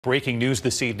Breaking news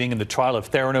this evening in the trial of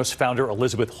Theranos founder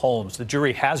Elizabeth Holmes. The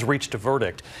jury has reached a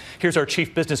verdict. Here's our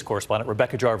chief business correspondent,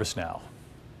 Rebecca Jarvis, now.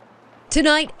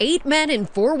 Tonight, 8 men and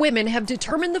 4 women have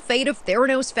determined the fate of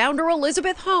Theranos founder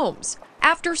Elizabeth Holmes.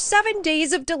 After 7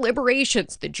 days of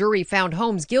deliberations, the jury found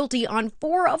Holmes guilty on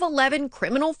 4 of 11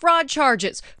 criminal fraud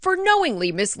charges for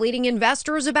knowingly misleading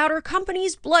investors about her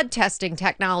company's blood testing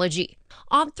technology.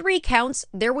 On 3 counts,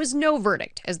 there was no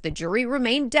verdict as the jury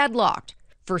remained deadlocked.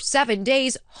 For 7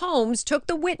 days, Holmes took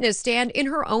the witness stand in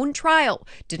her own trial,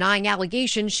 denying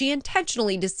allegations she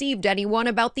intentionally deceived anyone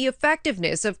about the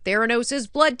effectiveness of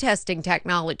Theranos' blood testing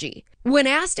technology. When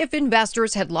asked if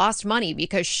investors had lost money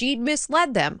because she'd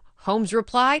misled them, Holmes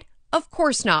replied, "Of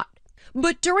course not."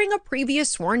 But during a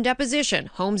previous sworn deposition,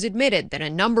 Holmes admitted that a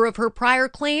number of her prior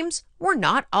claims were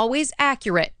not always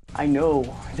accurate. I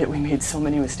know that we made so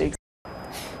many mistakes.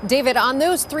 David, on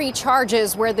those 3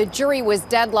 charges where the jury was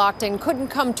deadlocked and couldn't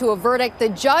come to a verdict, the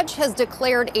judge has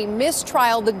declared a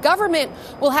mistrial. The government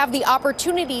will have the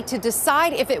opportunity to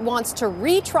decide if it wants to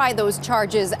retry those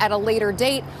charges at a later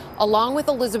date, along with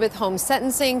Elizabeth Holmes'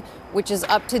 sentencing, which is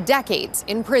up to decades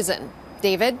in prison.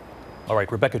 David? All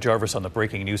right, Rebecca Jarvis on the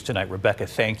breaking news tonight. Rebecca,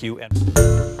 thank you.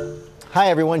 Hi,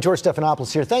 everyone. George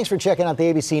Stephanopoulos here. Thanks for checking out the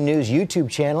ABC News YouTube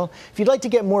channel. If you'd like to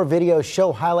get more videos,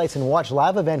 show highlights, and watch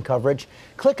live event coverage,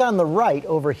 click on the right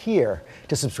over here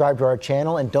to subscribe to our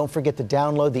channel. And don't forget to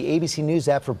download the ABC News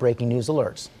app for breaking news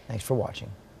alerts. Thanks for watching.